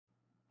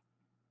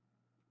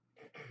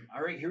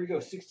All right, here we go.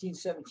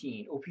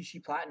 1617 O-Pee-Chee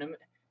Platinum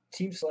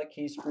Team Select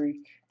Case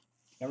Freak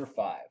number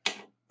 5.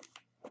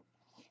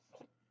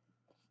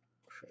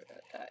 Sure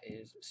that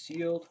is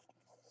sealed.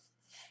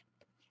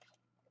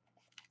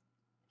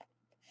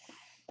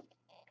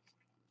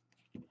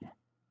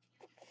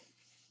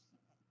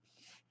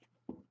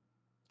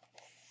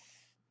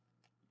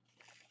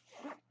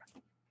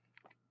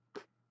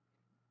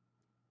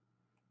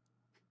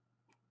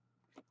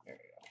 There we go.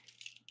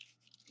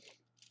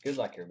 Good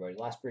luck, everybody.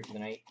 Last break of the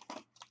night.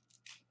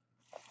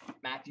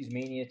 Matthews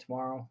Mania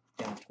tomorrow.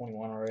 Down to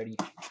 21 already.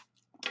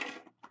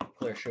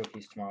 Player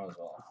Showcase tomorrow as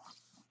well.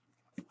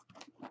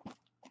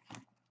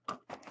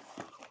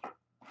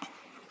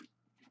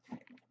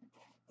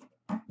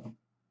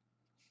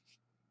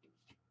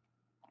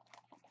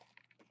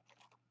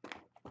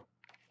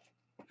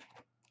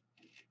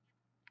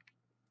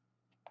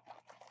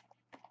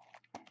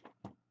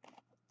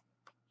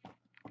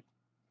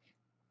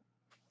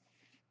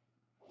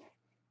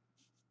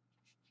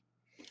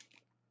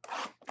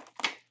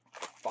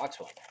 Box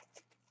one.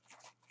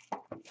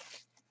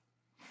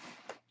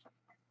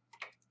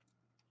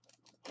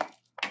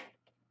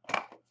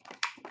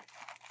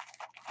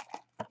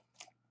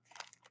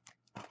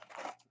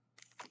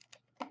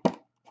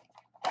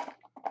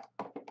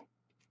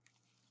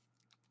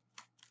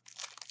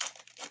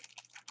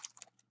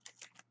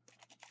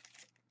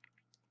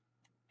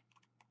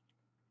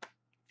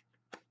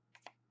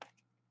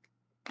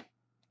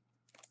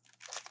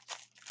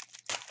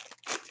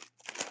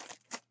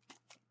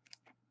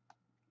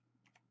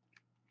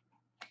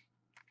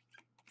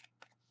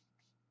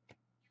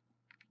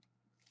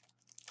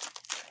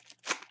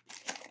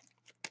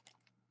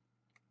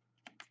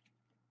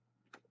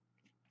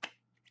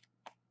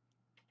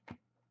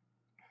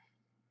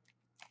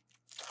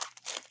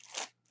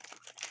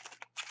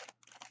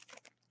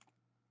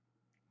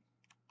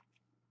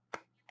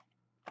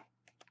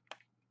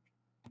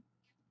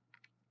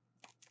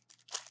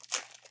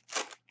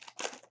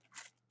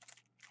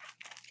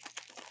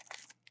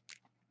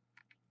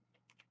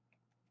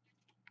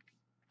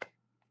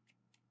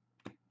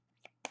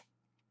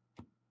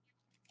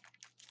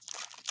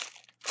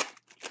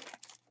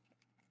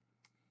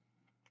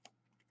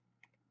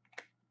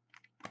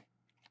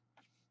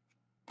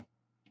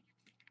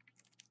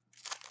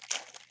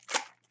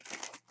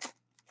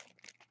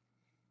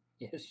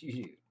 Yes, you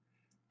do.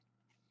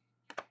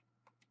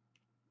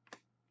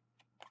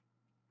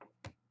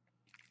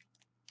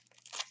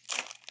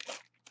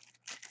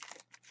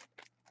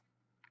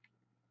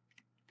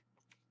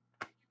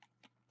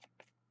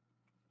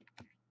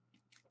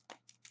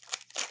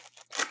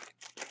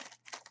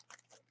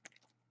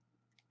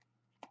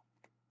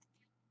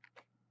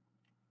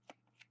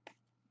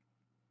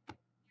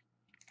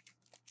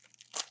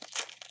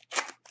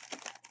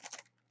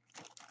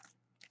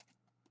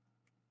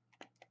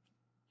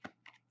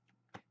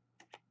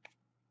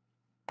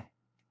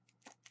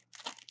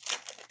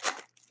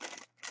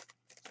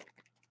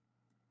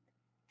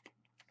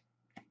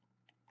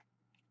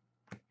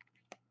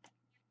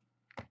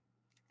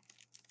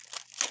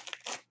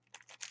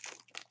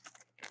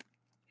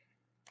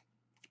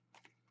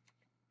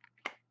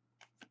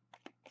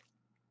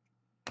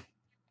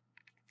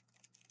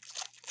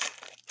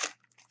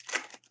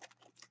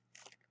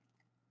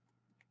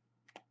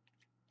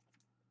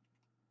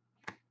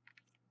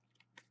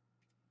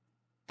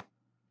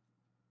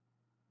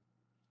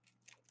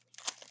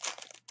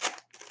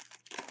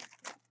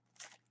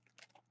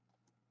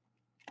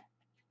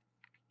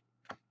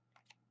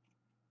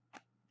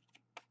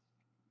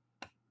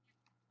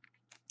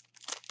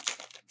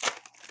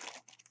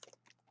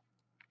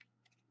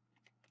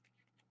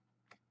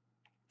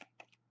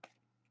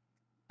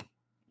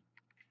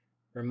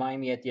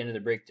 Remind me at the end of the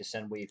break to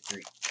send wave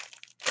 3.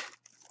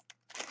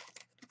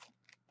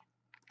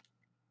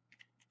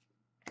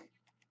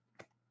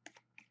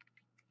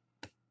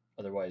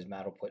 Otherwise,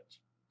 Matt will put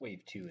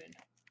wave 2 in.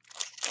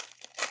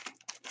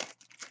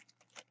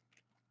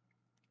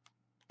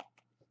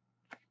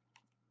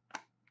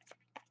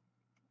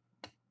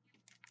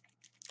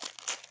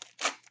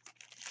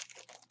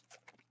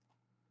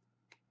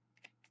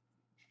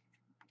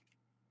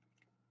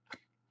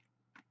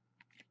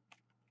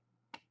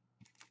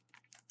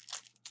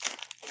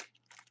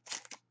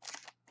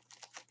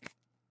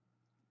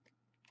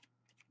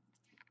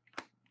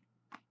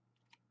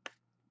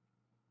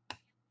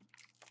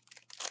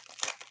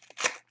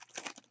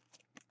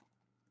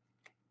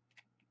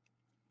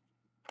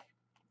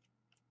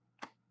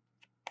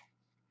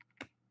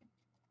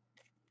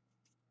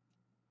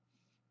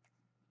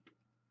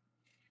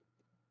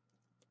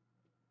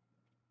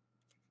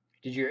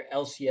 Did your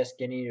LCS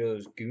get any of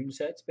those goon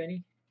sets,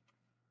 Benny?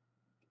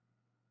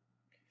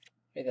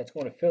 Hey, that's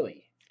going to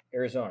Philly,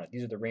 Arizona.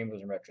 These are the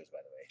rainbows and retros, by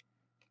the way.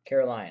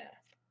 Carolina,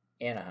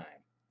 Anaheim,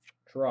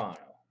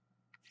 Toronto,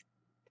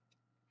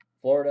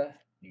 Florida,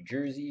 New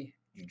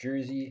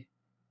Jersey,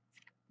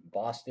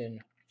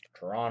 Boston,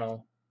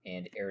 Toronto,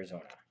 and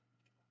Arizona.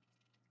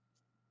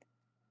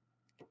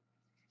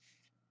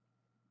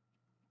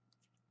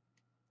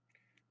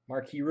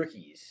 Marquee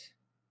rookies.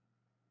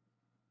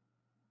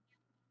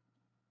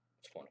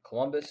 going to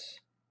Columbus,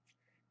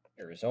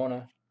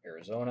 Arizona,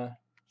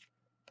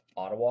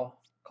 Ottawa,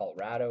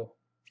 Colorado,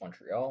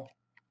 Montreal,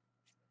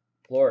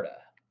 Florida,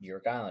 New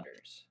York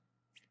Islanders,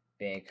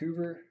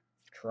 Vancouver,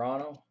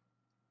 Toronto,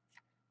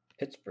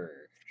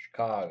 Pittsburgh,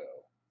 Chicago,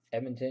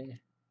 Edmonton,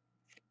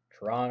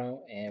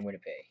 Toronto, and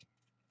Winnipeg.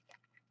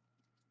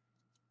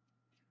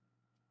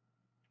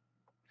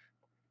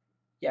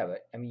 Yeah,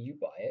 but I mean, you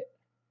buy it.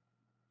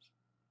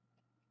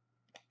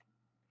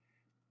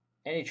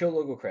 NHL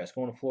logo crest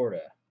going to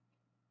Florida,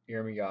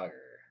 Jeremy Yager.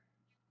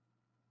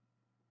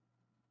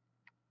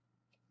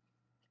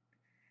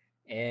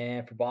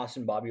 And for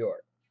Boston, Bobby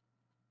Orr.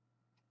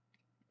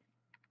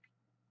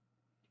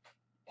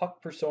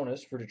 Puck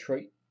personas for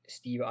Detroit,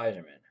 Steve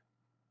Yzerman.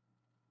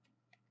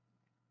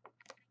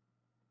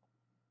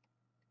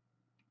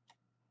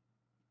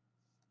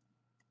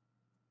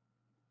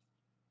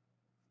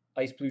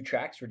 Ice blue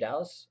tracks for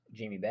Dallas,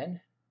 Jamie Benn.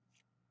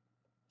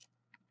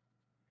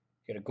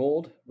 Got a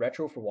gold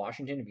retro for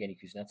Washington, Evgeny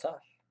Kuznetsov.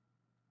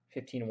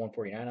 15 and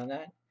 149 on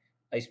that.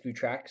 Ice blue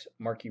tracks,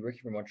 marquee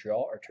rookie for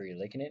Montreal, Arturi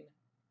Lehkonen.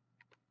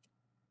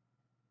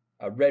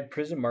 A red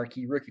prism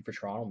marquee rookie for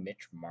Toronto,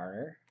 Mitch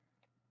Marner.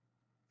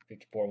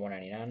 54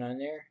 199 on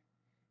there.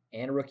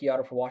 And a rookie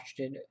auto for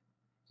Washington,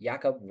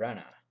 Jakub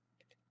Vrana.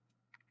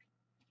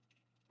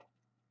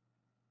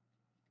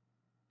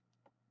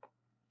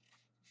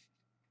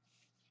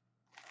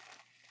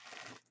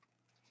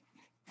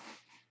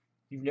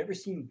 You've never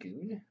seen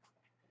Goon?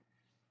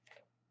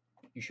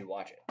 You should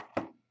watch it.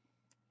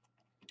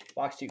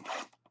 Box 2.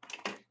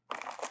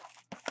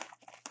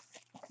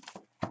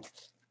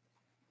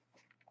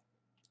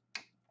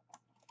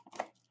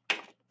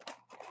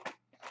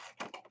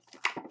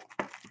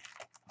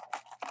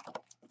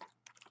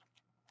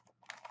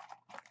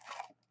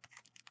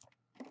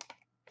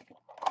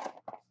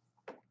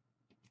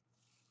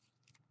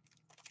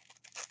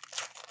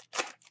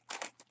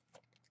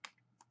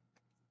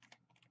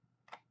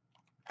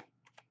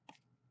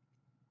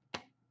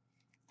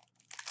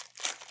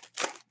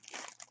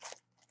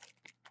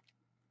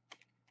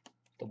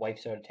 The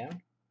wife's out of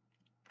town.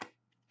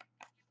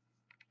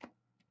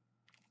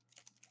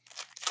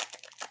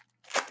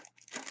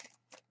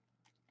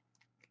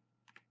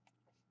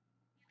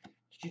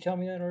 Did you tell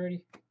me that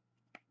already?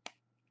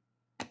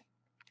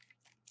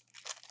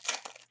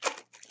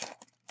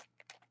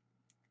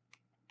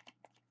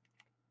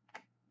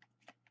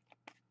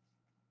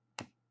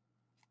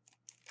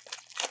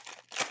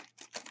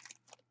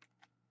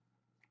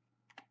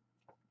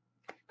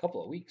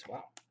 Couple of weeks,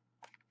 wow.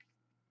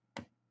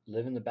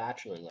 Living the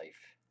bachelor life.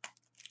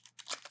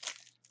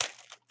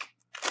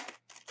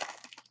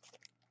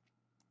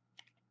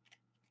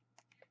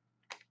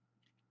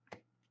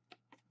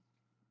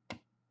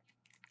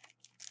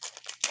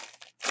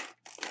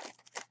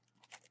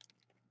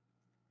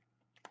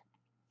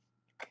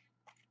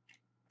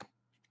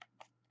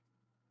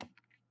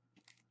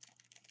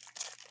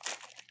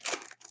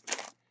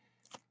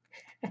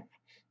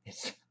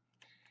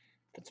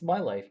 That's my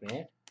life,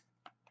 man.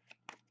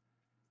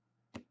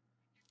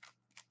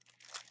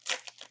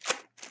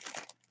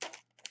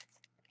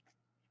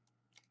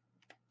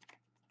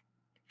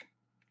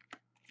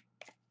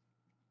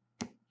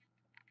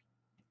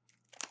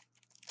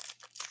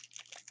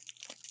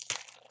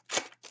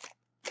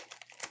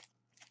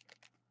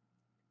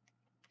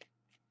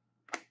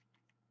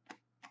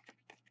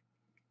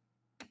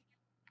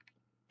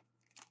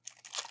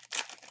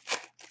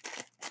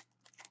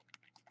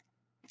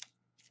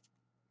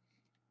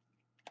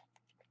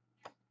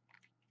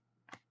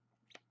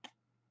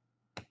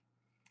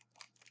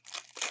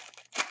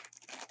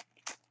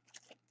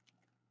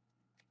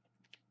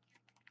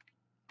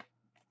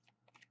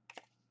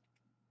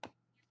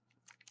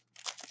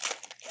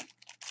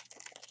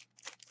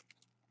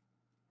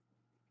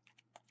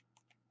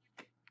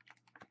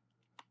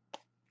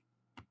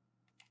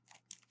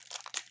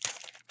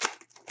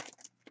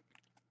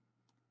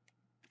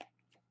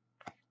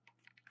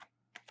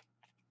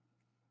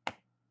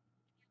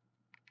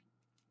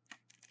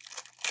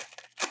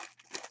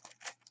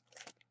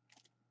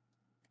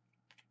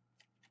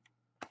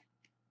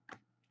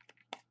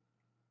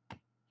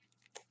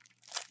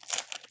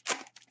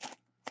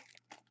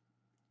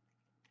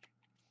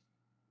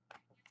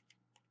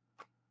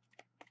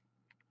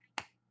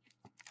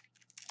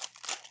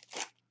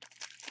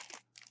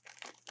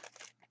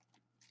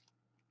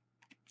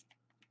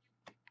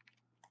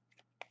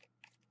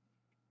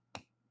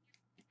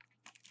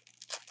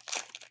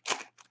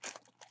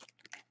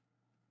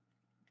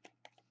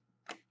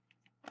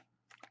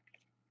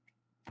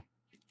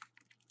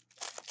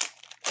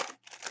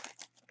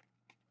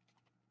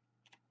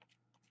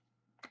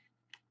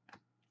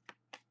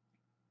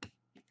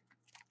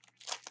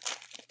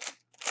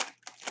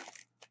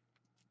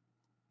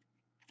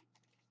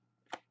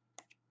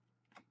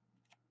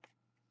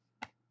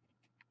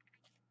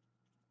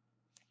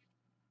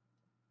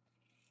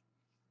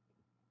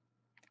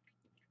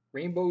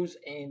 Rainbows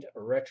and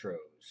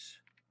retros.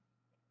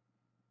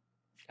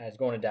 It's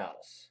going to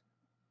Dallas,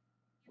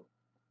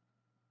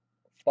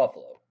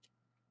 Buffalo,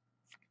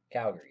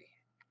 Calgary,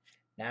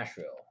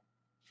 Nashville,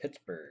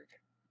 Pittsburgh,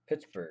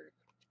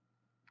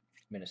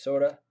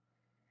 Minnesota,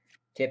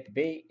 Tampa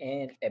Bay,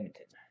 and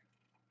Edmonton.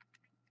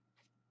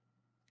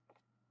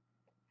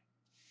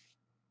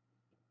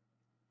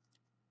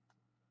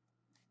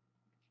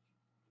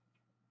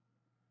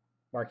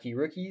 Marquee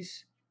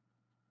rookies.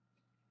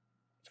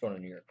 Let's go to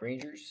New York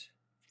Rangers,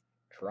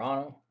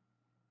 Toronto,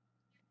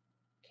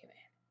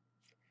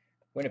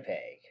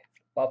 Winnipeg,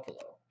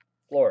 Buffalo,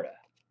 Florida,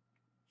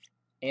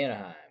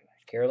 Anaheim,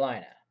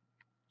 Carolina,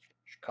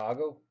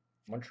 Chicago,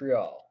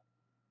 Montreal,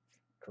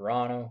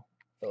 Toronto,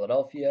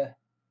 Philadelphia,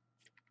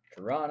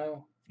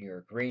 Toronto, New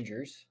York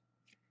Rangers,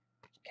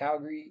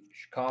 Calgary,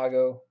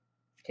 Chicago,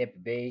 Tampa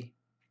Bay,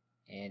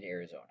 and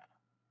Arizona.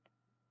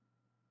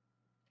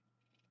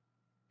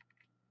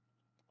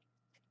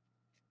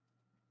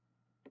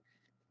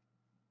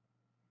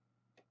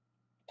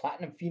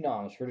 Platinum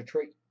Phenoms for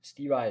Detroit,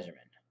 Steve Yzerman.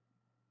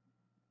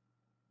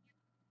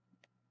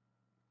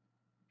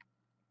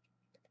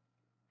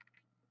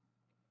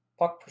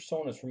 Puck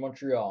Personas for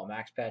Montreal,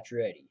 Max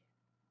Pacioretty.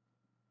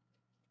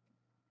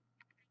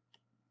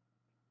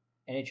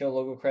 NHL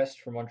logo crest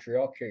for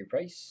Montreal, Carey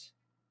Price.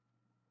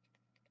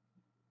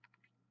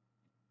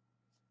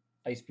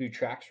 Ice Blue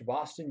Tracks for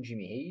Boston,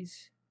 Jimmy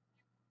Hayes.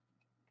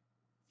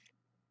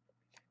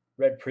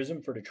 Red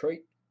Prism for Detroit,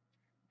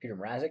 Peter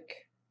Mrazek.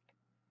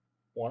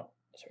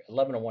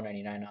 11 of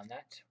 199 on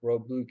that. Royal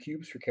Blue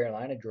Cubes for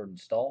Carolina, Jordan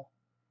Staal.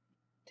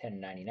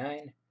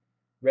 10.99.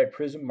 Red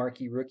Prism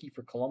Marquee Rookie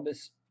for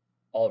Columbus,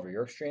 Oliver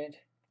Yorkstrand.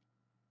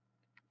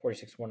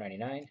 46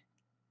 199.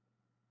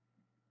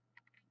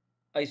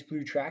 Ice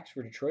Blue Tracks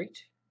for Detroit,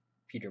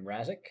 Peter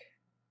Mrazek.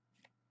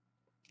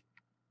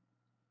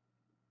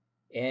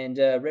 And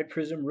Red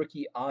Prism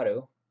Rookie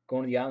Auto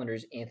going to the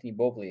Islanders, Anthony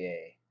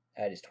Beauvillier.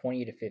 That is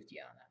 20 to 50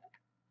 on that.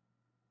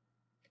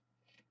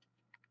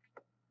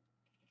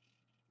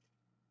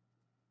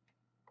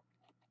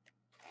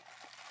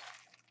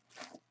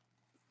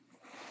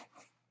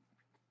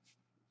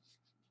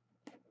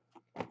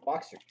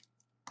 Boxer.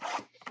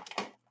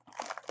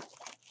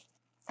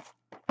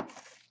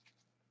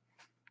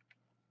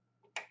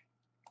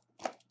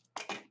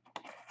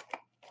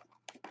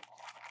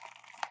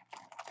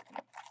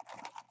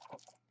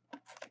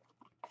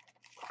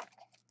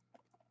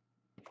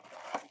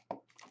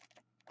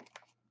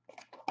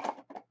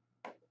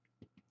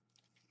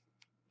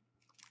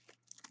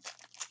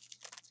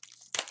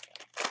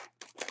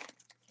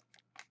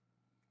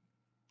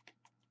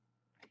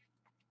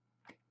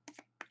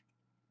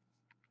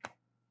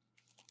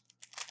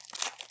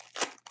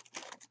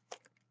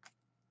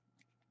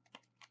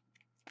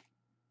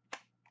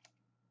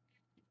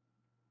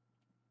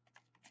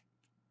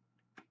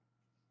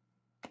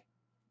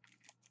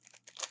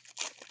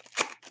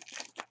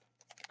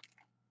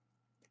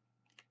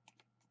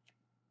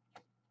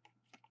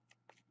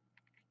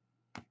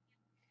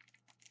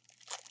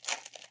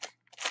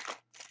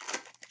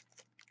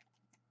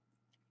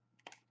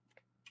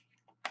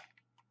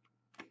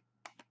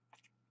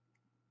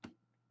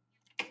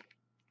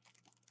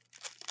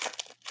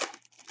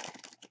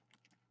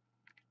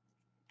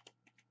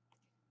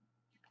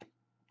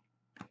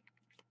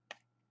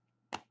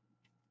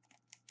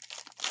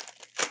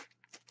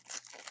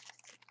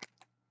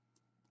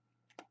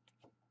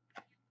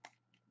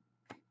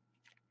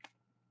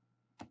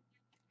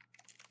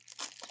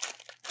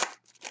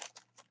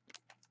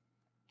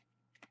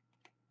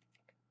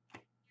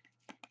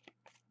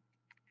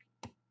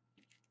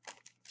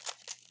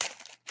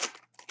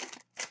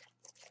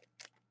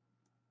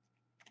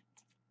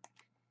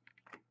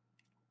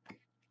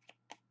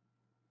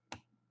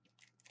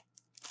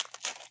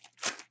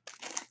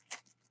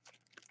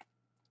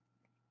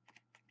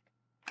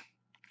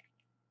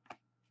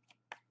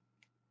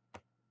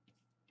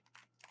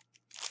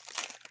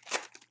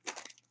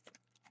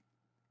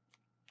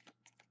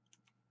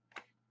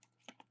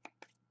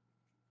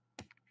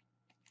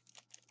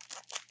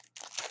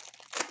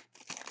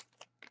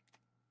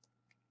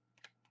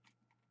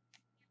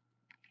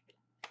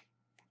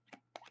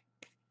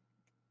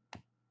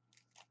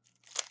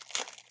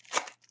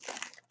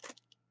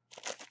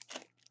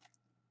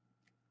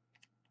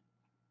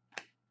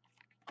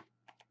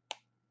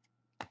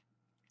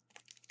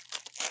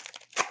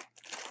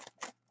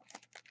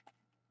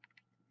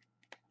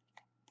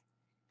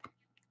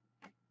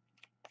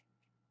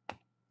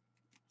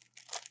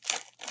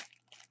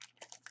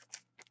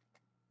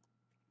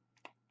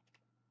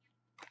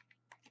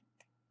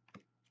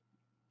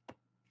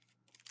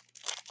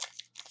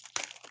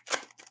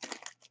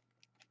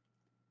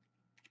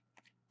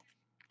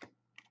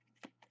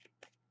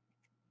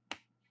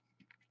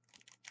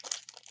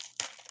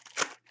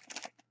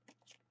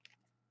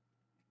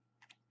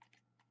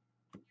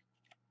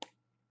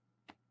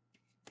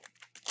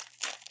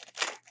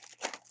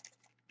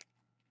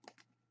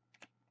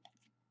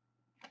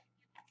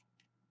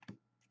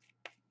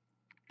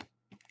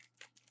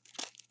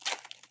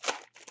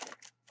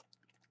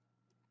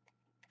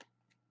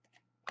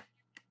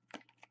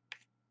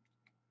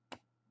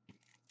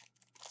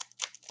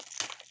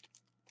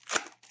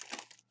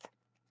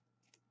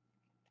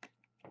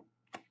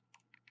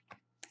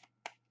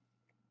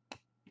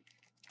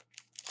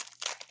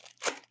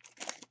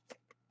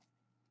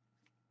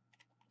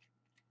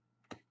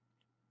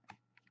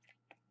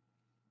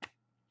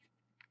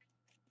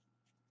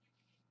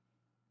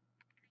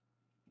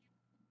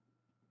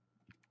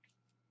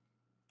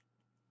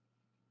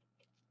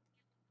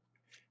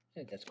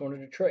 And that's going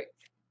to Detroit,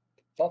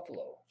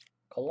 Buffalo,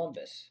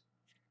 Columbus,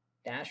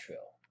 Nashville,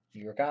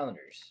 New York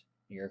Islanders,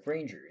 New York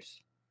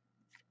Rangers,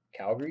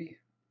 Calgary,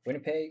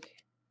 Winnipeg,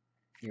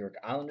 New York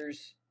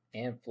Islanders,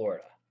 and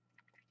Florida.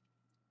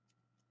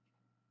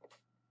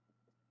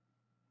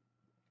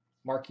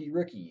 Marquee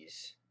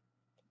rookies.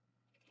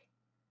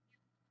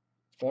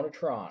 Going to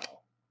Toronto,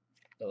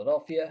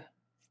 Philadelphia,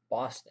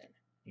 Boston,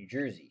 New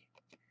Jersey,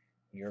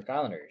 New York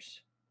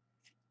Islanders,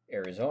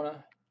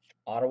 Arizona,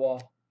 Ottawa,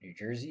 New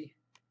Jersey,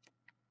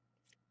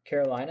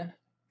 Carolina,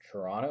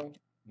 Toronto,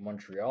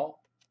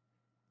 Montreal,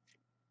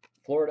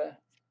 Florida,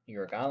 New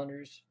York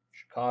Islanders,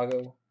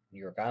 Chicago, New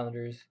York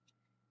Islanders,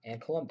 and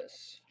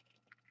Columbus.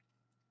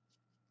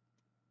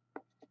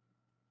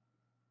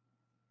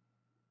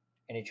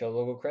 NHL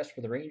logo crest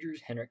for the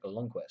Rangers, Henrik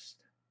Lundqvist.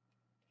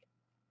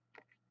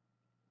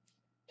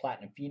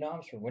 Platinum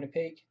Phenoms for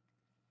Winnipeg,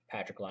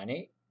 Patrick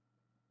Laine.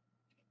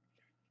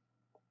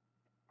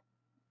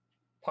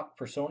 Puck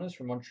Personas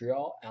for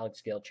Montreal,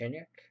 Alex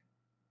Galchenyuk.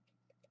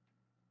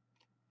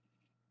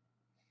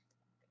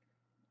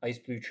 Ice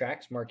Blue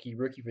Tracks Marquee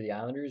Rookie for the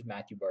Islanders,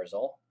 Matthew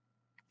Barzal.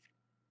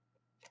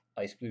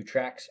 Ice Blue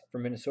Tracks for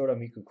Minnesota,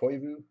 Mikko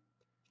Koivu.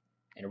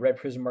 And a Red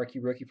Prism Marquee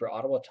Rookie for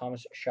Ottawa,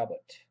 Thomas Chabot.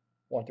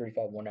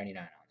 135,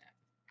 199 on that.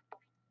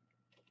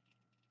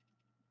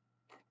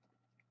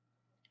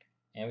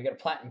 And we got a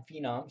Platinum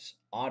Phenoms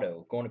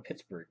auto going to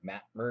Pittsburgh,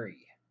 Matt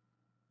Murray.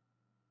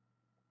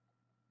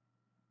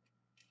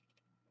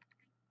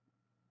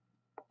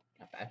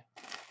 Not bad.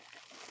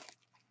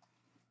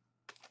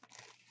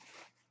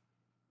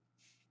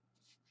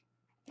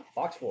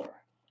 Box 4.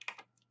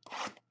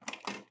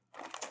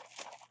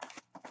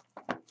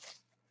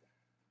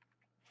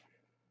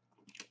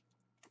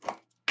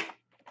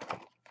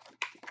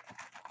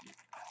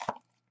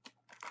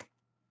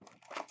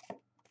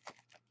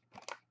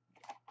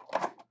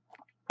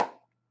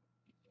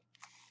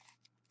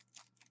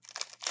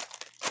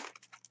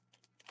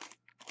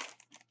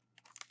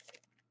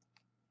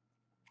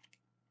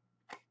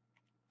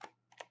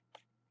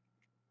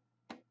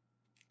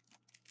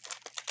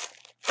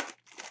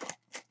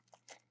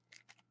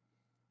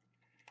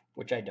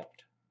 Which I don't.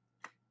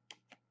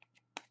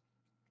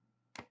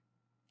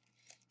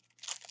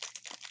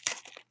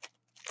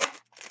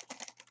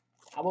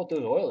 How about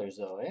those Oilers,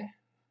 though, eh?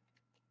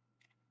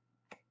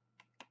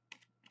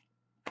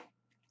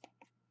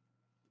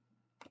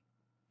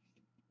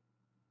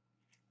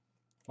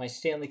 My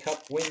Stanley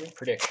Cup win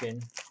prediction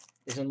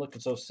isn't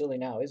looking so silly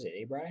now, is it,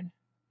 eh, Brian?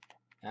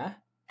 Huh?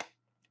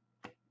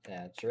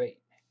 That's right.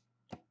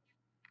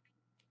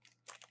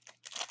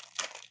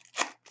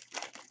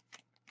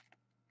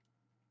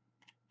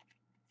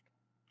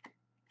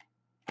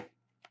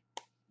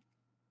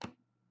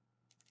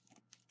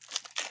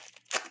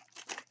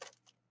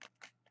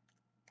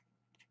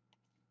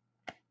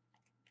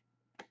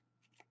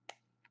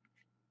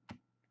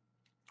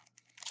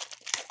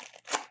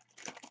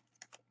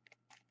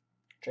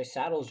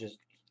 Saddle's just,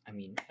 I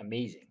mean,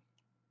 amazing.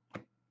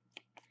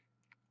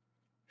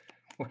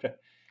 What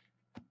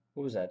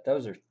was that? That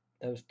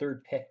was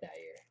third pick that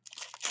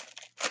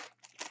year.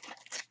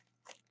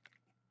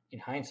 In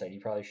hindsight, he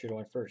probably should have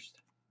went first.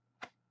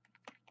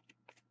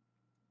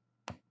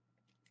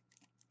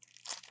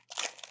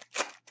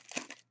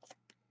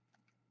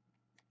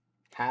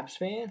 Habs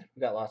fan? We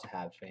got lots of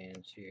Habs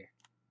fans here.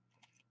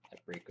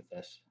 That break with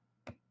us.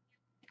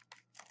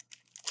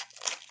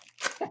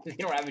 They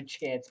don't have a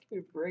chance. Give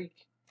me a break.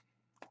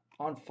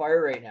 On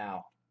fire right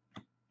now.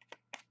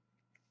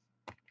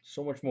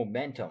 So much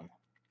momentum.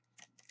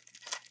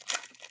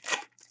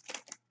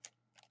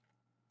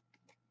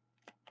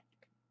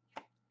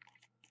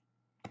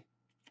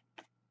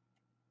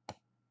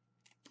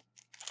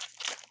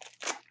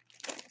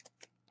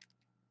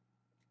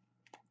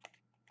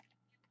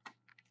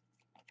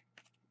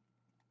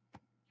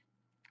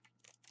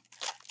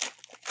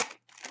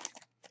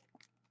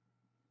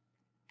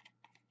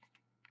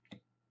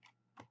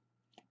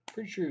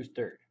 Pretty sure he was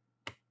third.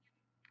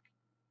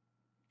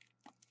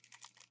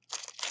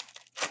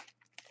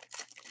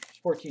 It's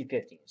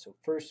 14-15. So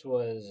first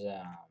was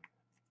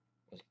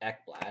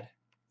Ekblad.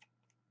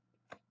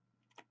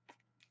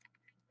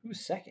 Who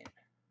was second?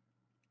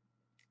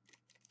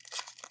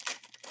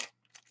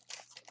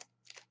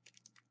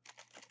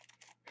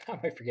 How am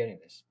I forgetting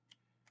this?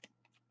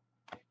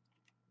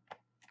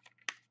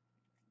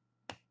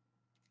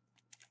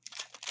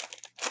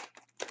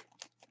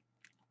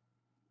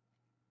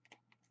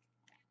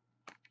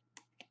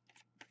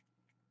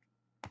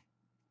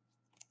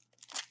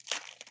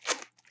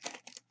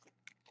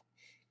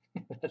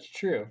 That's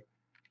true.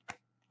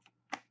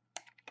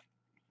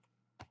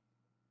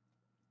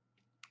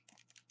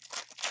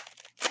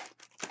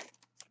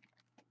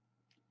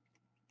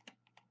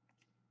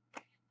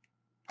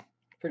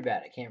 Pretty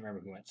bad. I can't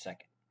remember who went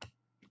second.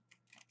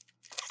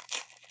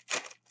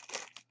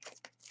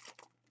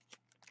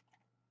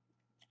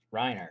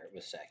 Reinhardt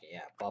was second.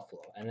 Yeah,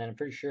 Buffalo. And then I'm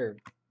pretty sure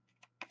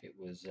it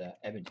was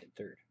Edmonton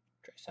third.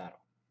 Draisaitl.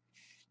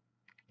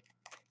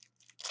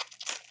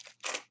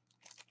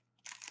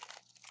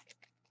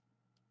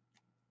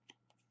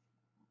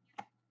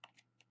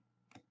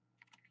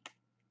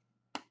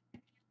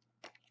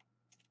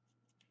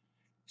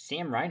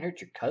 Sam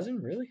Reinhart, your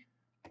cousin? Really?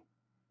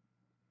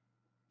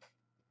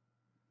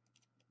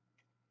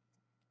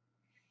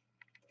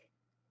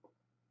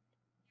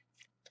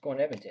 Let's go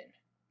on Edmonton,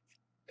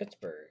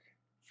 Pittsburgh,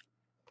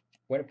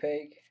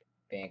 Winnipeg,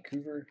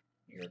 Vancouver,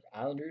 New York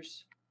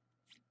Islanders,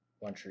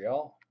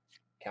 Montreal,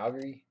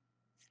 Calgary,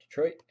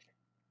 Detroit,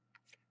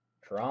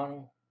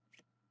 Toronto,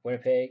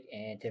 Winnipeg,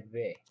 and Tampa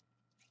Bay.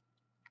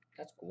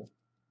 That's cool.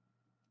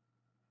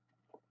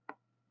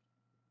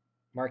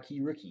 Marquee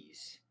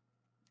rookies.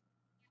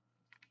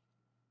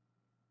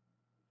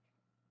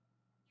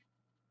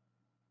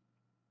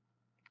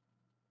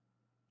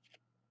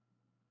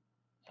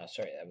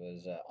 Sorry, that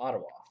was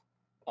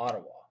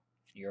Ottawa,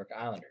 New York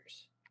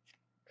Islanders,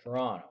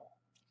 Toronto,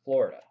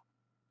 Florida,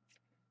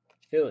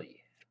 Philly,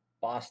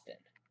 Boston,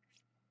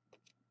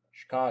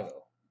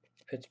 Chicago,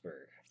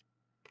 Pittsburgh,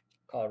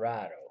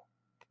 Colorado,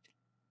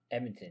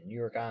 Edmonton, New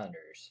York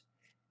Islanders,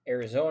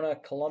 Arizona,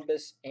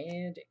 Columbus,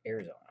 and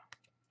Arizona.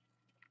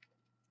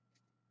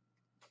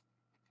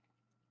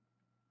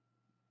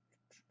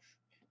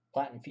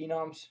 Platinum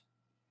Phenoms,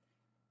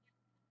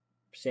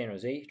 San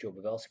Jose, Joe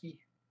Pavelski.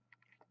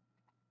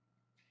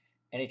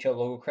 NHL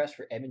logo crest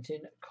for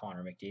Edmonton,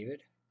 Connor McDavid.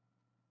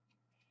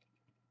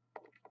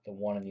 The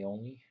one and the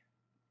only.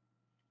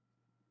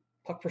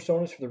 Puck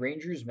personas for the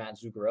Rangers, Matt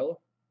Zuccarello.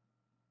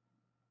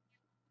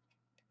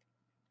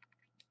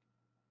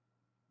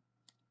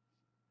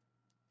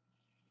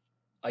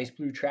 Ice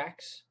Blue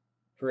tracks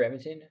for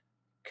Edmonton,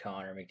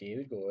 Connor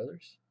McDavid, go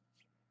Oilers.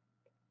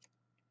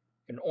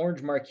 An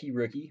orange marquee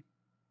rookie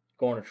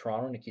going to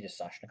Toronto, Nikita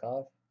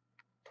Soshnikov,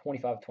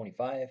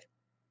 25-25.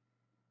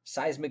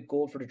 Seismic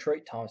gold for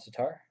Detroit, Thomas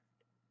Tatar,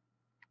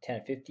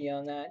 10-50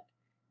 on that.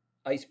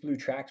 Ice Blue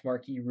tracks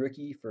marquee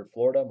rookie for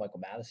Florida, Michael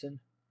Madison.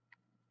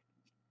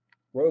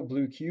 Royal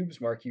Blue Cubes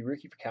marquee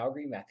rookie for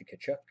Calgary, Matthew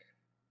Tkachuk,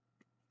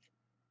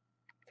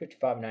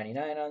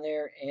 55.99 on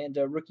there. And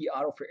a rookie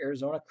auto for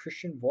Arizona,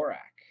 Christian Vorak.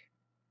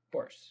 Of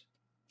course.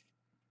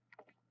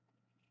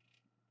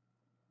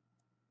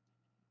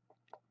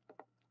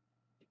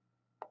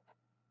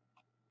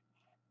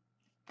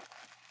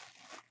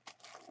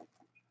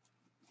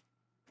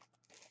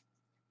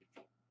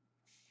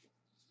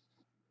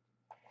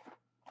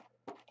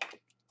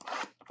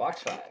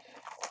 Box 5.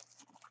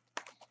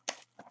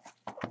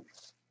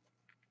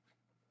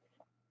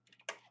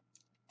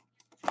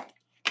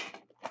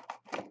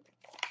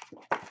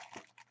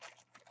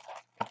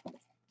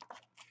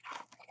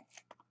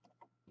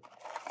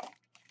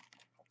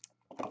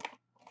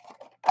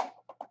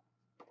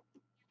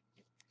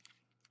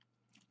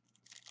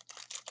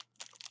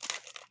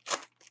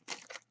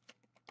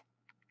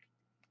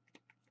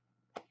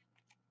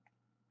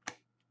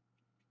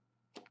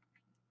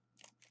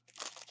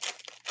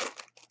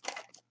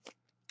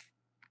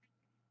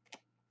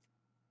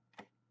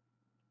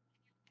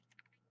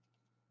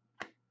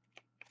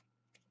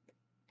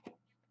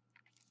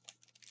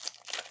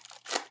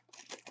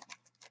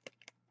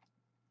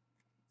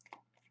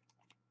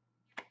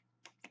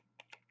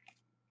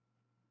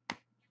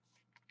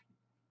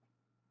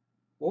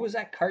 What was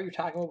that card you were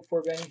talking about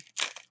before, Benny?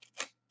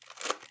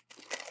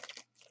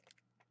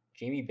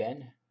 Jamie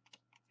Benn?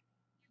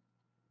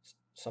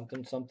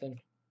 Something, something.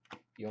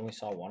 You only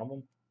saw one of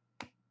them?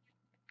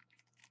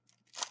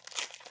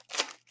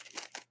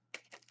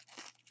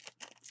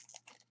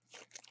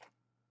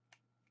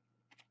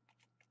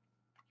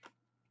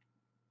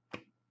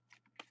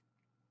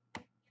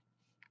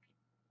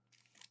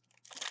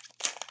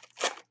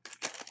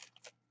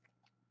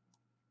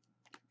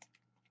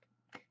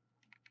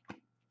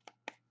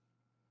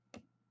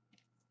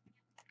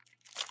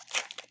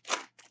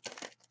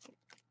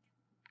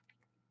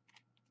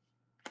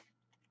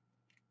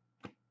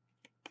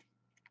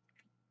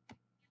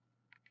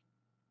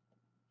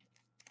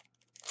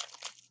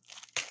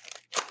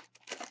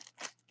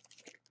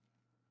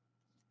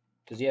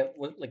 Does he have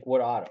what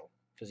auto?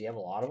 Does he have a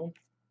lot of them?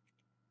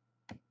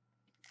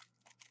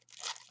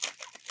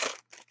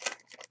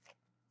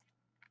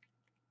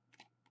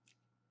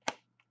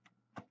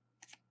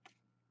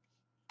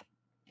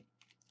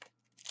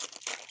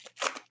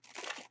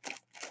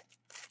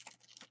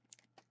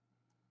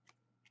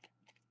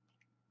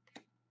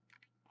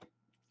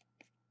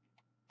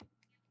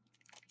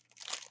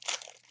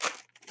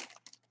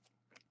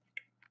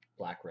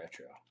 Black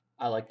retro.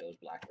 I like those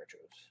black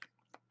retros.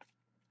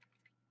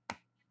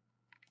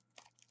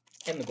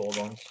 And the gold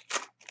ones.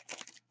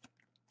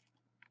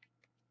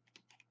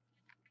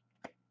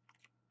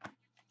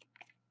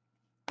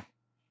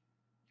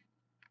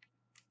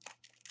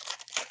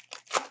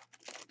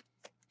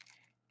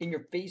 In your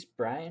face,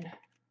 Brian.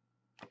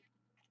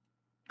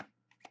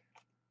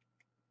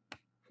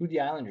 Who the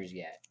Islanders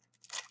get?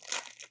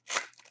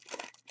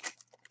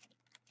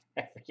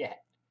 I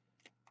forget.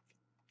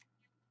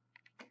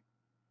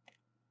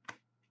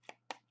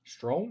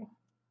 Strome?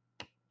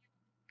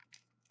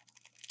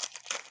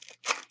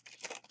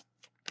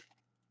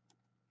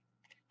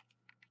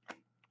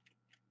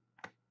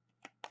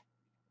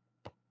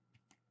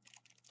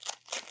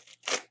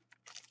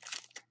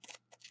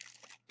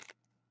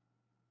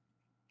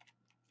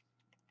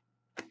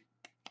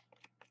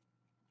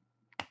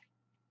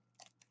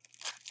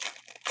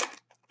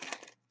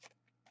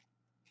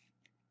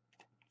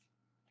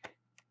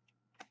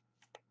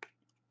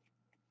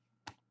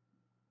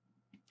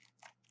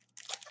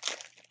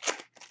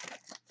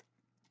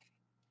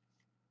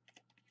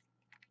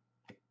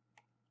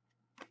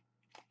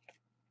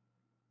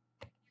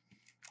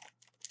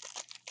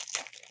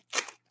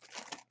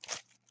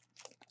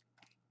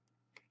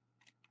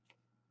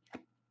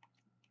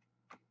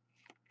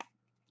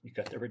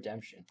 got the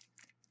redemption.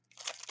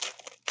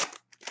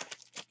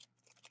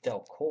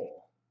 Del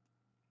Cole.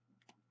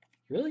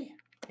 Really?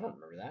 I don't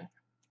remember that.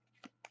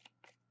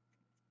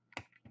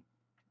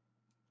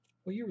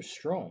 What year was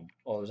Strome?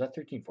 Oh, was that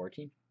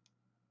 13-14?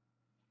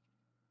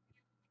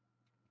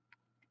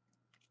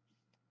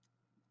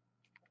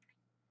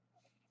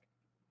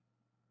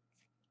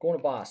 Going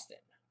to Boston,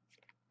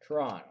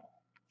 Toronto,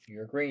 New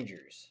York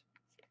Rangers,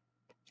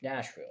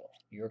 Nashville,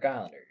 New York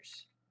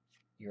Islanders,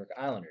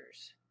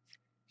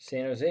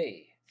 San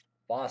Jose,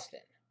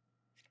 Boston,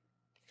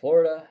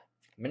 Florida,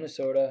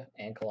 Minnesota,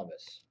 and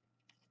Columbus.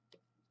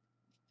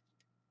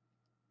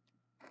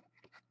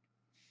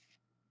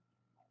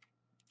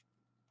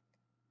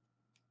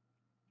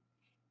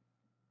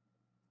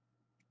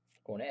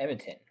 Going to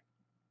Edmonton,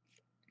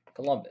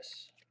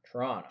 Columbus,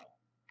 Toronto,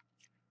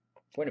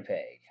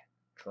 Winnipeg,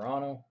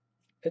 Toronto,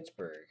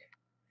 Pittsburgh,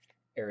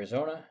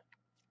 Arizona,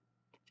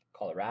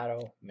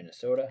 Colorado,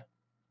 Minnesota,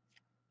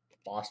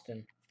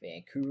 Boston,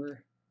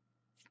 Vancouver,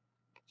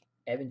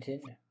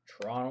 Edmonton,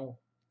 Toronto,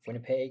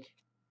 Winnipeg,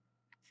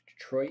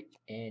 Detroit,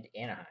 and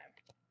Anaheim.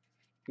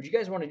 Would you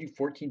guys want to do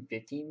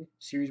 14-15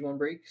 Series 1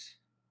 breaks?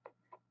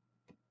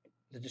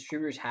 The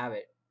distributors have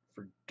it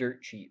for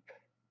dirt cheap.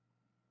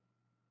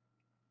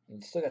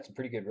 And still got some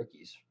pretty good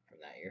rookies from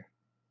that year.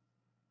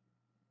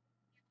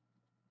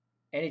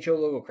 NHL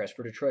logo crest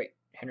for Detroit,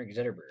 Henrik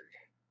Zetterberg.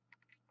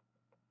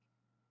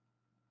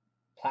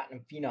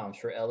 Platinum Phenoms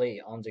for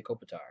LA, Anze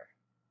Kopitar.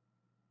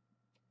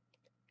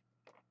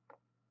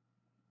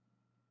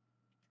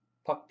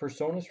 Puck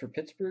Personas for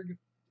Pittsburgh,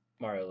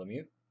 Mario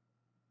Lemieux.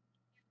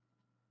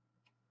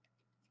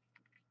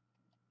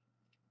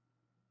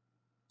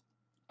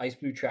 Ice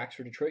Blue Tracks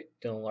for Detroit,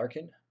 Dylan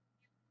Larkin.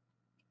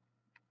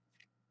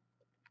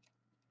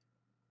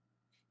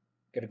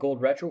 Got a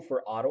gold retro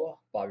for Ottawa,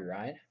 Bobby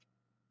Ryan.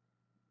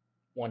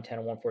 110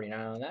 and 149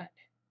 on that.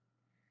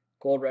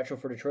 Gold retro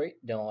for Detroit,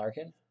 Dylan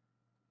Larkin.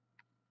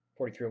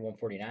 43 and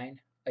 149.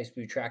 Ice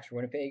Blue Tracks for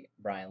Winnipeg,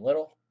 Brian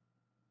Little.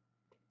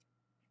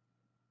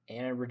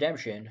 And a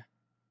redemption,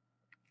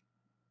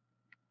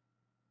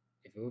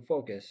 if it would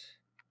focus.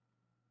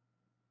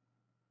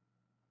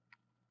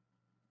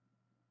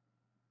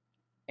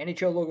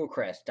 NHL logo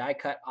crest, die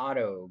cut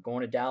auto,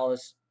 going to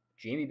Dallas,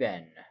 Jamie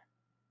Benn.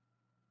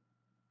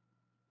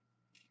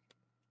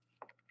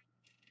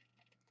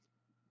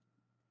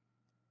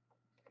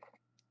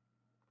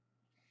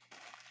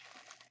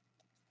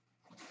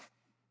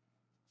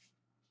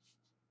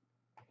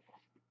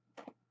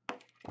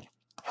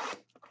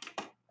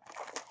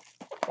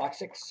 Box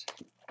 6.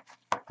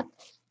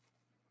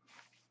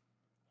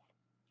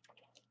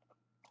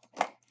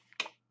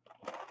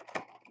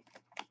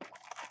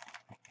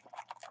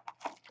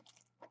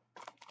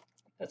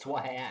 That's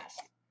why I asked.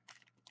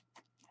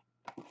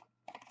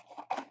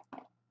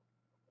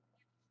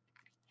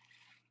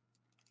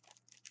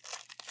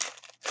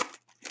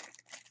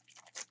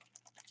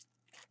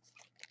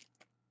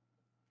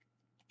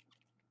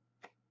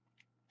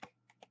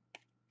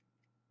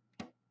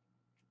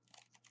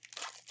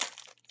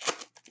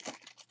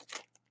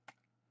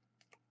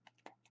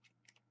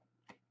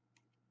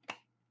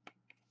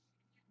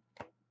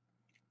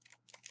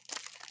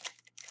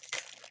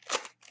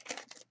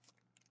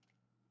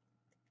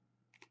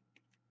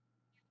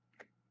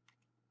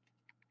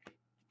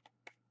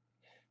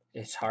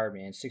 It's hard,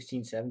 man.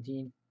 16,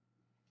 17.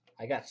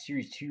 I got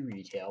Series 2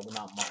 retail, but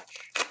not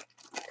much.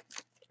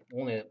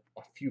 Only a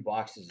few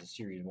boxes of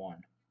Series 1.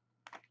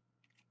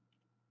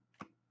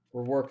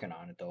 We're working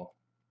on it, though.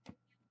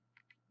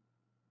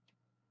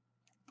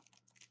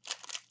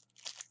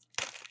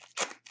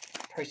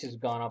 Prices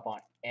have gone up on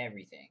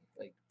everything.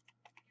 Like,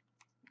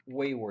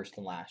 way worse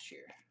than last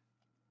year.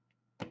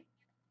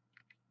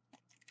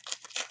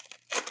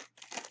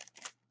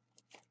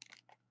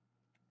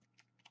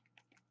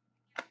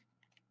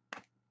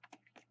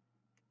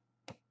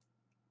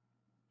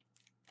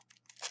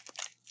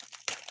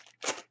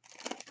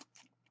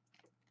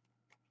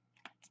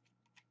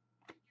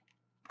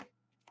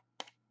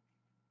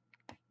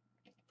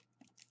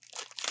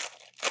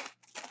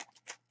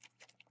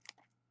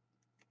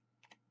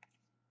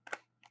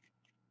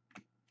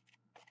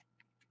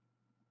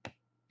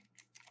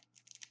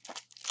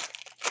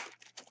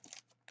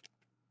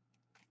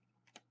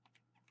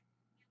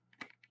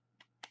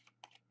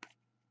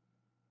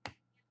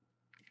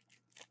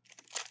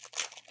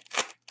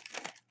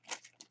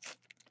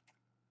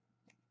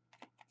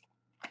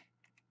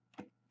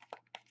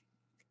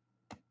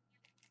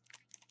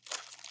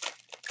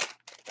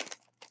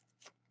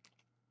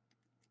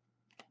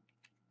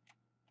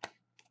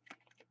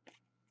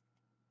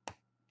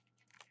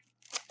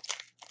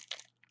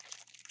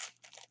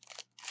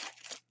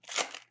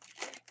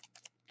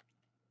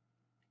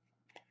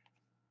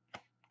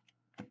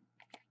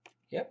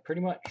 Yep,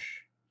 pretty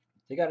much.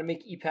 They got to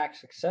make e-Pack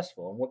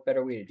successful, and what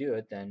better way to do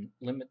it than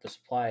limit the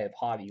supply of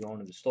hobby going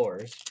to the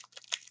stores.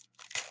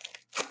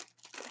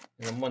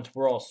 And then once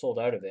we're all sold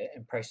out of it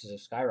and prices have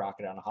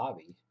skyrocketed on a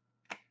hobby,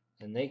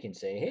 then they can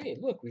say, hey,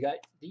 look, we got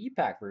the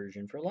e-Pack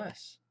version for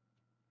less.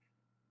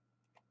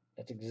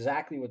 That's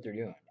exactly what they're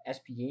doing.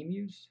 SP Game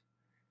Use.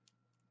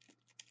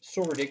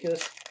 So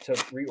ridiculous to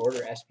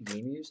reorder SP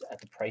Game Use at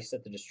the price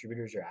that the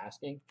distributors are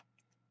asking.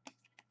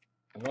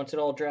 And once it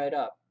all dried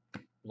up,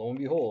 lo and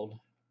behold,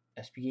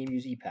 SP Game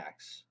Use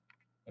E-Packs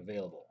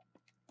available.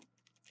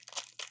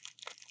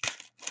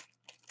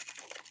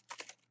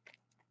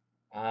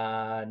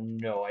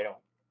 No, I don't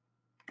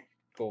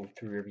go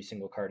through every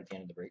single card at the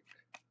end of the break.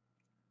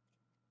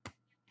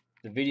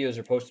 The videos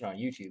are posted on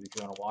YouTube if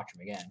you want to watch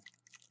them again.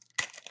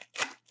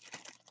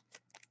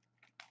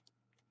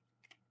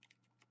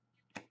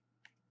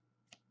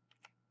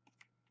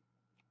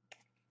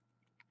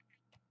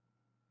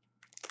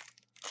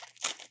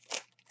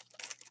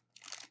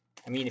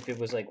 I mean, if it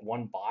was like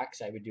one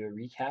box, I would do a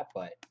recap,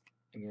 but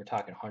I mean, we're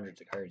talking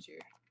hundreds of cards here.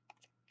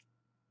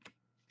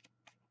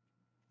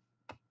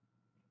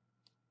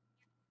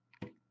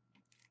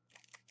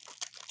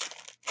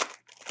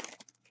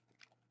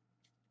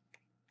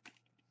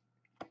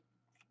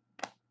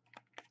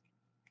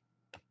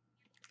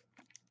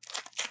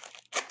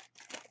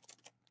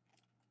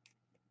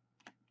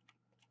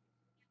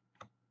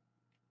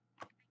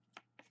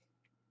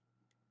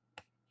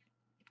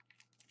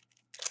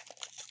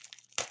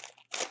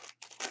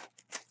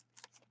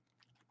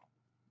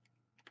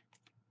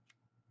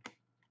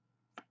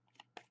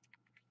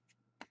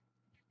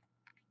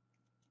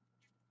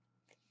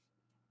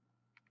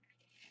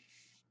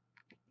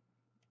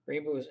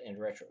 Rainbows and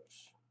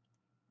retros.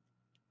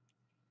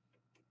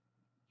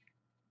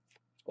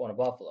 Going to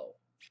Buffalo,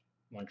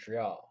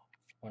 Montreal,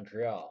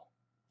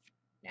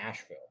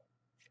 Nashville,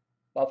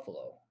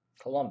 Buffalo,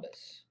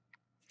 Columbus,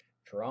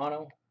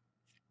 Toronto,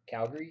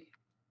 Calgary,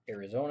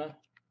 Arizona,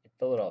 and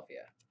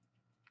Philadelphia.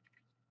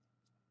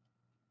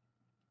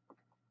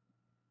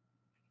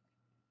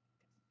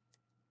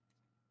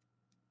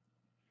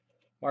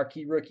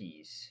 Marquee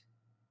rookies.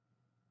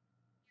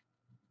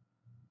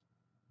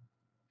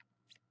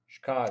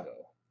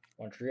 Chicago,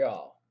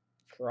 Montreal,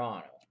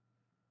 Toronto,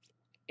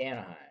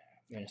 Anaheim,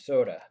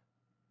 Minnesota,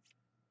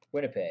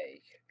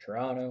 Winnipeg,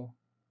 Toronto,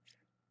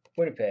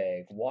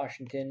 Winnipeg,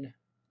 Washington,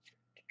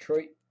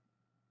 Detroit,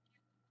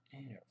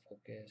 and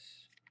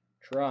focus,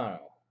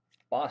 Toronto,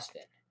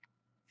 Boston,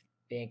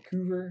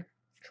 Vancouver,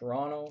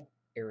 Toronto,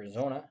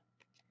 Arizona,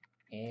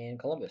 and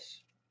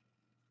Columbus.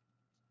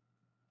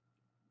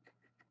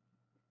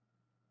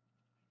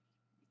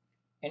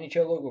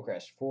 NHL logo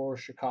crest for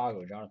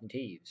Chicago, Jonathan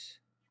Toews.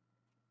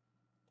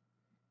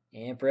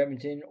 And for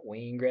Edmonton,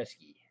 Wayne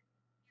Gretzky.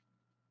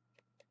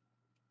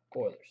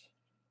 Oilers.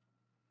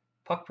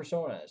 Puck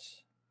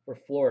personas for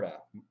Florida,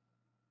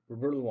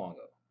 Roberto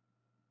Luongo.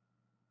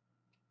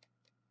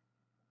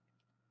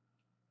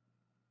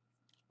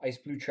 Ice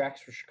blue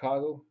tracks for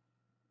Chicago,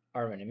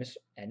 Armin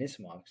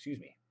Anisimov,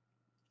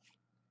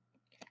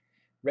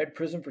 Red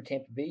prism for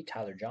Tampa Bay,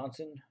 Tyler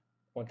Johnson,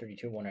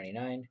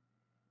 132/199.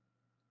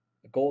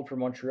 The gold for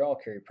Montreal,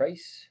 Carey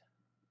Price,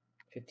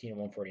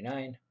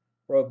 15/149.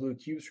 Royal blue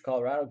cubes for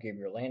Colorado,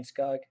 Gabriel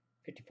Landeskog,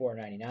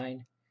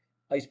 54/99.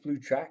 Ice blue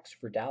tracks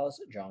for Dallas,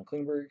 John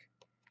Klingberg,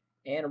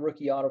 and a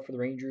rookie auto for the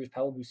Rangers,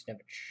 Pavel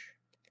Buchnevich.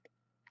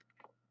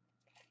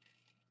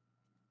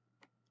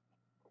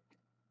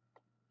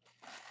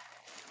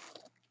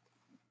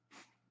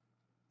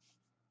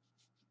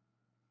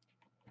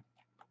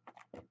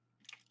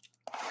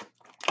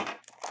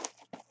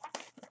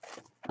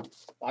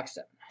 Box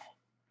 7.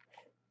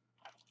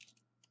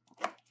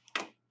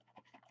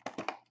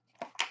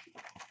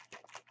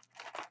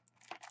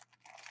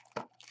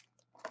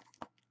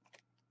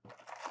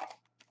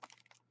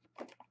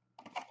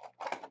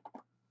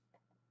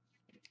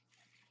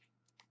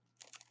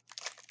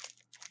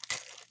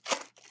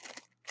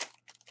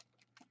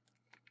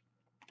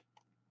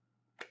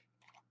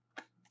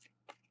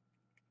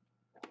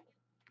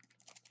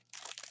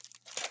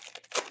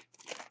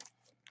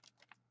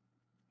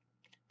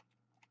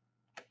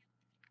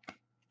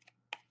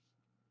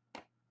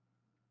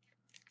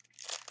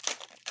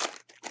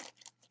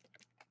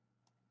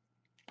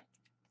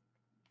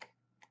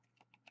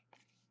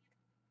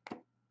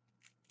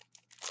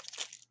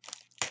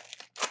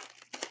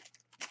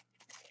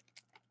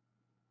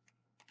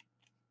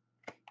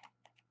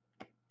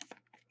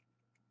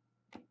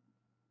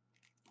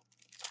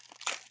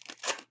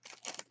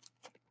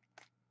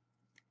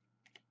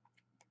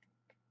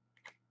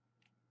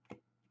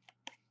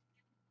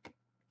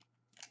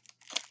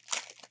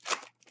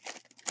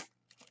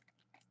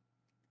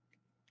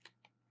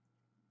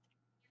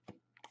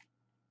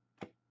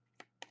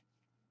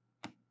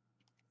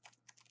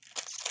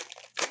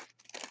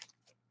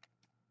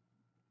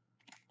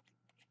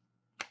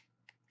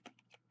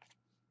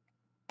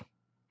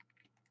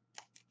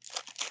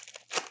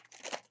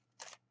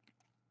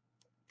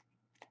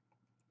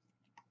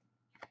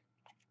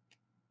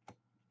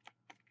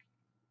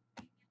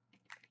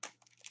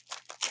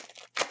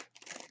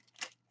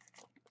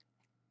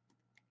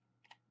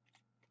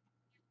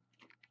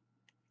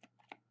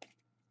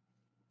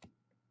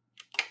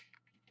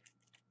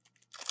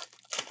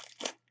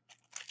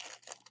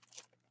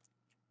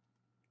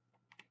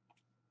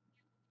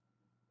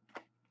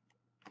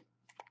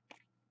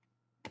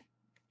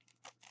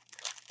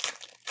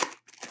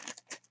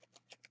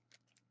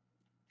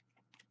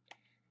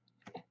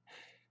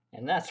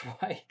 And that's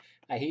why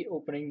I hate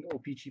opening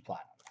O-Pee-Chee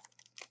Platinum.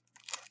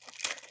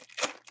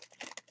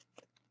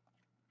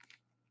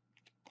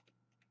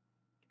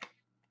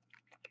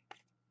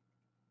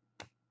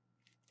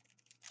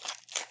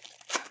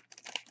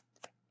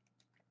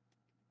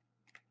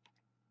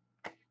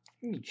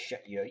 Let me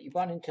shut you out. You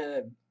bought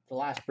into the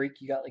last break,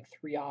 you got like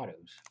 3 autos.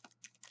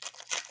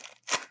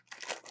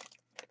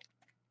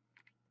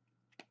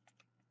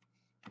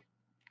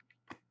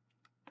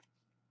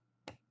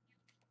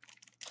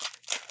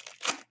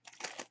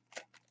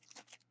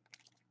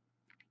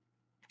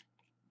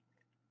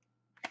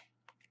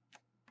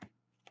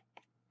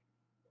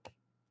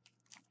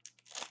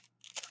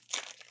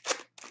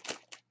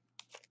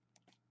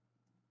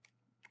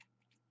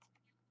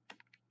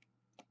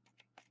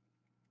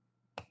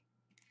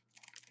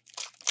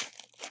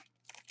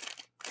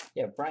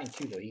 Yeah, Brian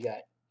too though. He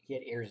had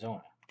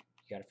Arizona.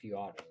 He got a few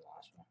autos in the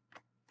last one.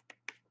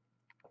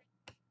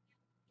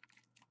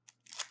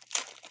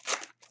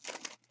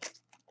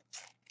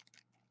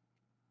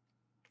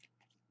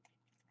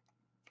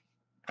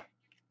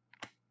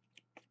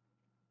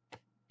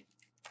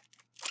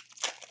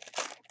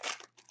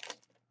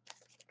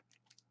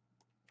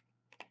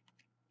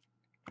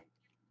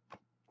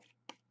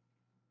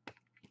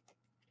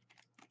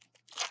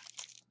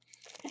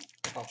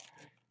 Oh,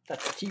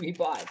 that's the team he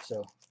bought.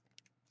 So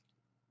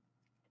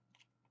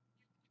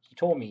he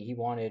told me he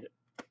wanted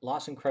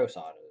Lawson Crouse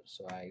autos,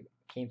 so I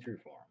came through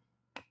for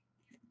him.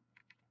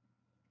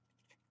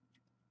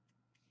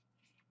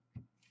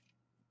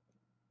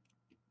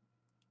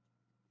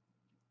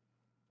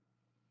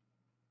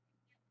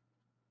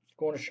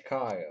 Going to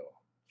Chicago,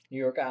 New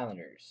York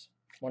Islanders,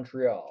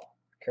 Montreal,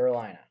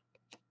 Carolina,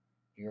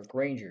 New York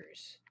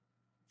Rangers,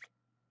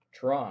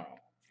 Toronto,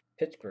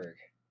 Pittsburgh,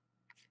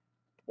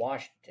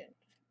 Washington,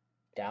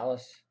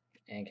 Dallas,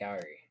 and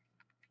Calgary.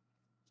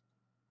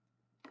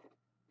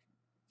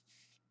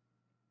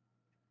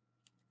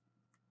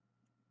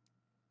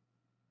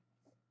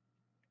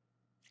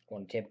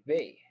 Going to Tampa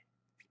Bay,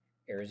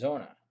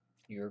 Arizona,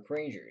 New York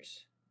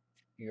Rangers,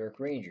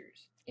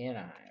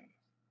 Anaheim,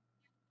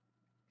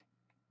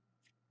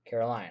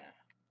 Carolina,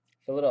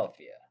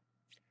 Philadelphia,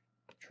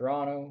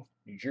 Toronto,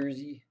 New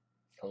Jersey,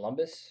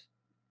 Columbus,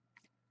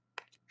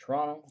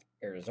 Toronto,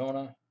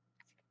 Arizona,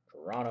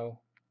 Toronto,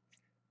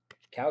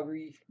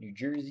 Calgary, New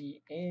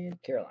Jersey, and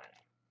Carolina.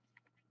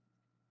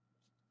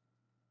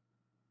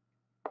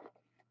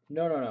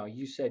 No.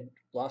 You said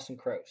Lawson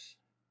Crouse.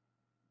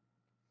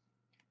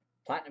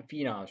 Platinum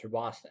Phenoms for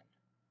Boston.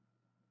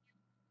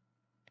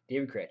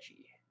 David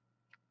Krejci.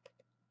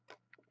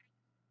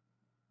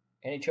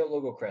 NHL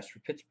logo crest for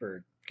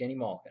Pittsburgh. Kenny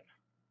Malkin.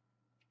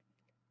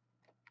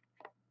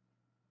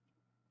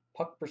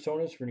 Puck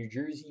personas for New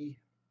Jersey.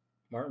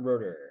 Martin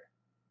Brodeur.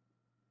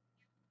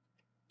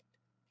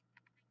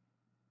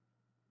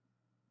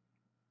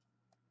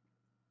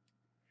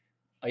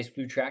 Ice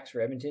blue tracks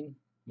for Edmonton.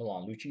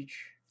 Milan Lucic.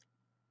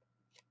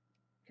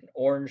 And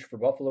orange for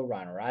Buffalo.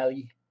 Ryan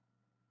O'Reilly.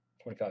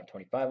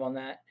 25/25 on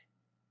that.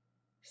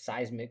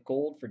 Seismic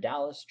gold for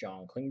Dallas.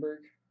 John Klingberg.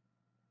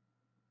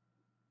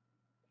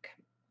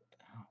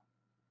 Oh,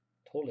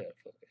 totally out of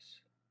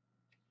focus.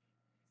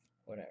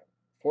 Whatever.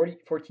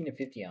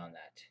 14/50 on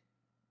that.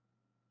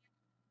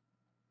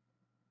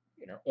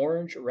 In an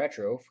orange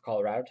retro for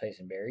Colorado,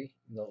 Tyson Berry,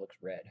 even though it looks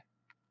red.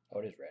 Oh,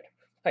 it is red.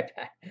 My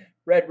bad.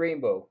 Red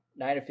rainbow,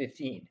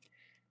 9/15.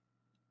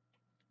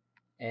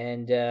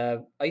 And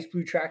ice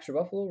blue tracks for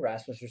Buffalo,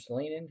 Rasmus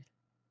Ristolainen.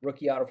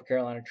 Rookie auto for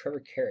Carolina, Trevor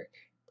Carrick.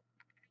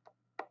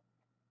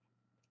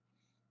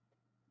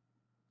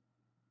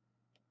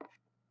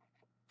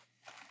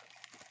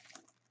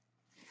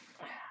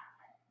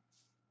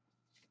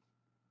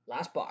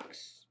 Last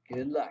box.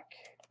 Good luck.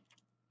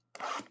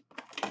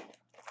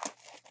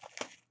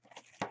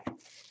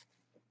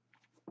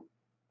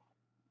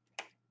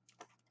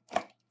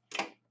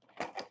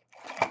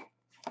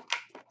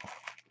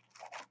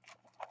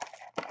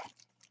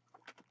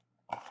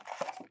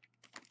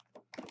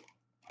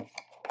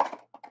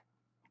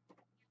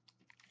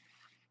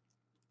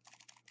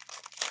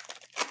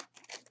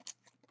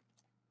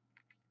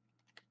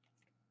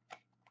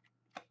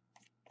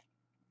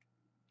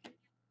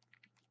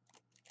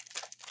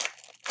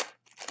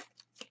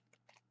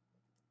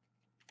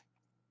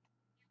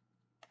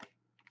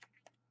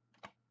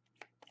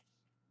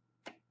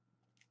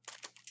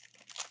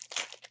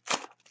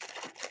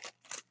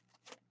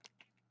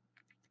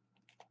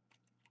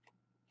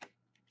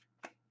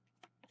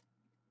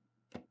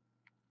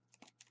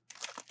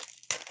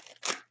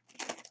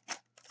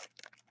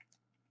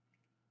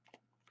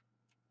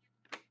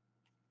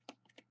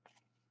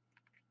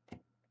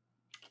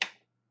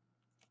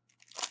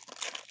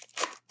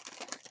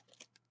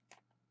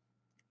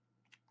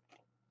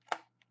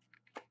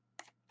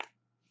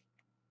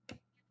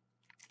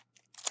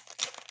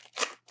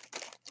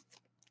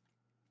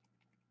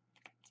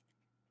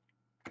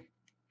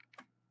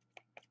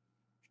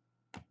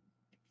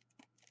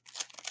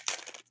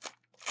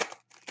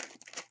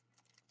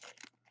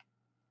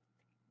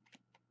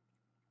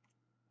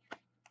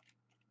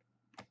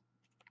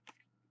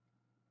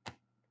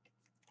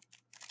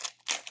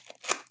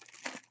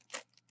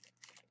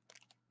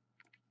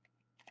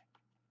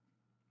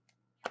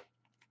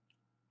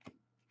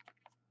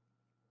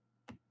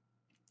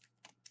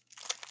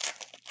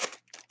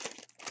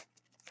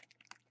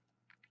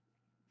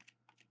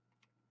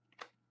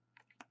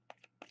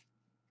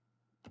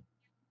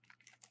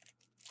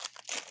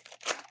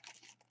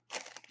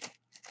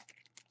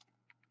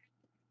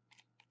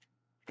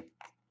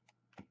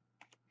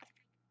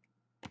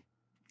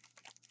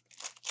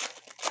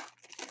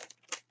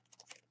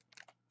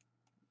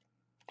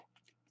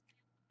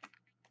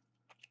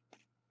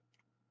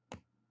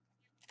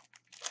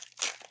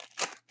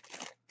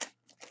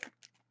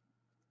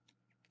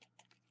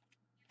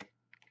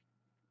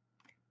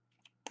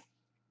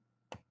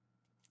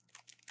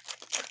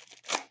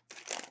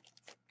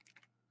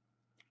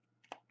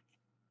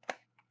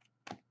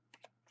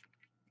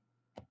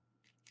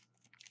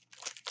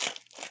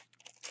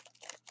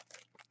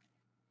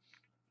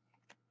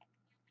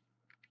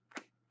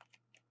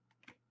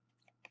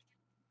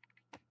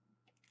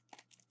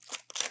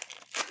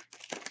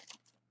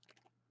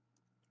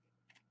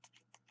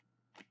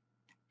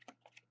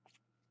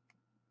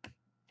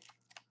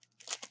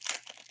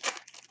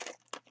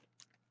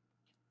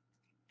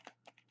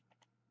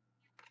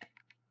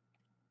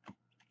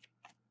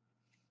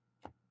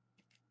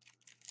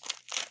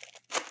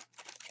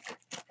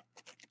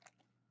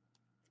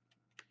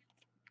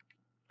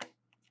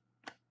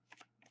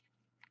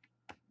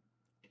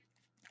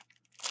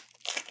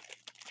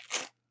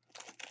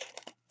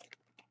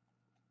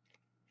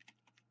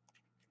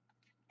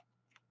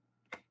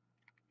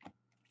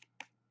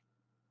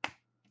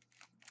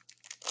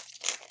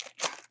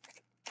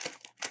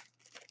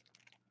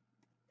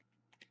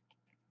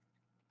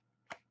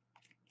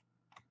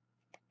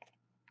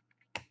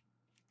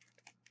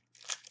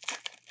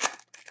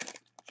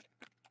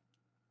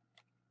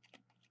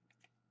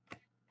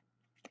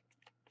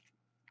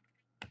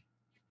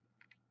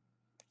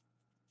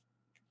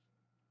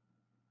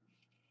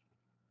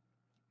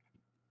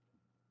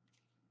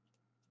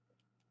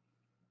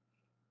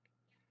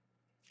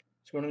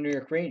 Let's go to the New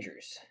York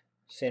Rangers.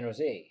 San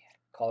Jose,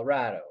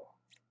 Colorado,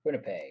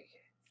 Winnipeg,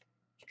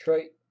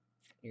 Detroit,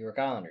 New York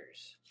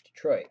Islanders,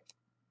 Detroit,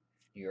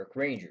 New York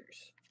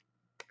Rangers,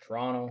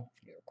 Toronto,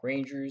 New York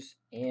Rangers,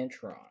 and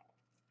Toronto.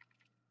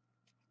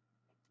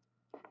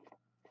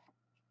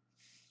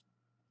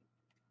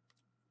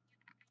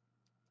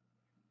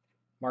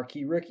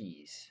 Marquee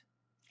rookies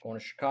going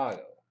to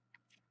Chicago,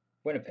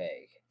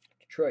 Winnipeg,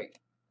 Detroit,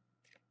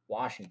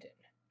 Washington,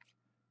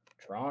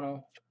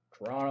 Toronto,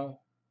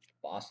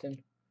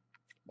 Boston,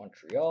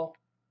 Montreal,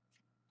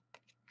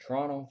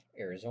 Toronto,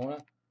 Arizona,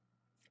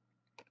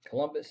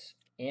 Columbus,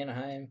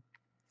 Anaheim,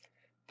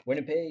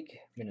 Winnipeg,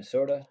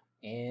 Minnesota,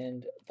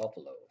 and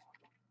Buffalo.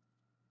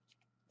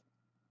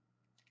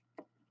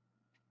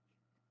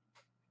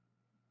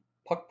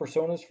 Puck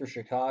personas for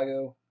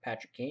Chicago,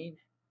 Patrick Kane.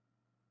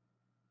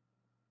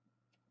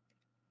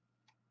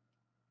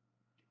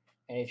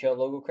 NHL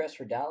logo crest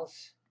for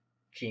Dallas,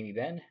 Jamie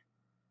Benn.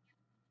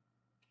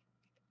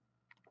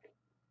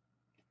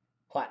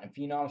 Platinum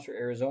Phenoms for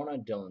Arizona,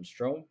 Dylan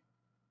Strome.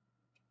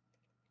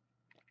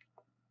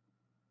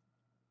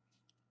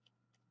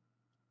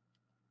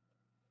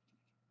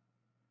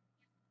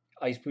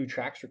 Ice Blue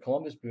Tracks for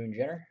Columbus, Boone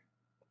Jenner.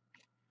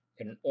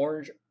 Got an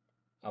orange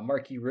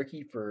marquee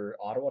rookie for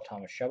Ottawa,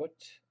 Thomas Chabot,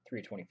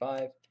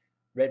 3/25.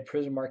 Red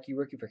Prism marquee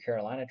rookie for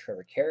Carolina,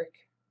 Trevor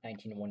Carrick,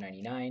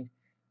 19/199.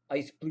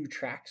 Ice Blue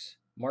Tracks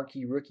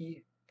marquee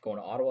rookie going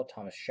to Ottawa,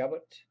 Thomas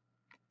Chabot.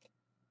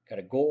 Got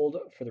a gold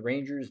for the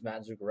Rangers,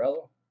 Matt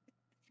Zuccarello,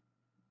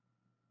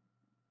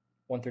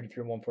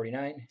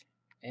 133/149.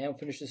 And we'll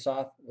finish this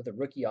off with a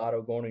rookie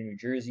auto going to New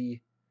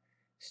Jersey,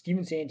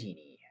 Steven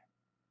Santini.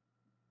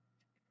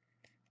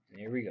 And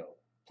there we go.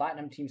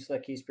 Platinum Team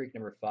Select Case Break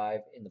number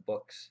 5 in the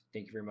books.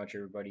 Thank you very much,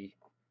 everybody.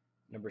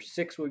 Number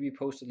 6 will be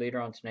posted later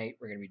on tonight.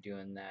 We're going to be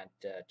doing that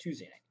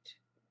Tuesday night.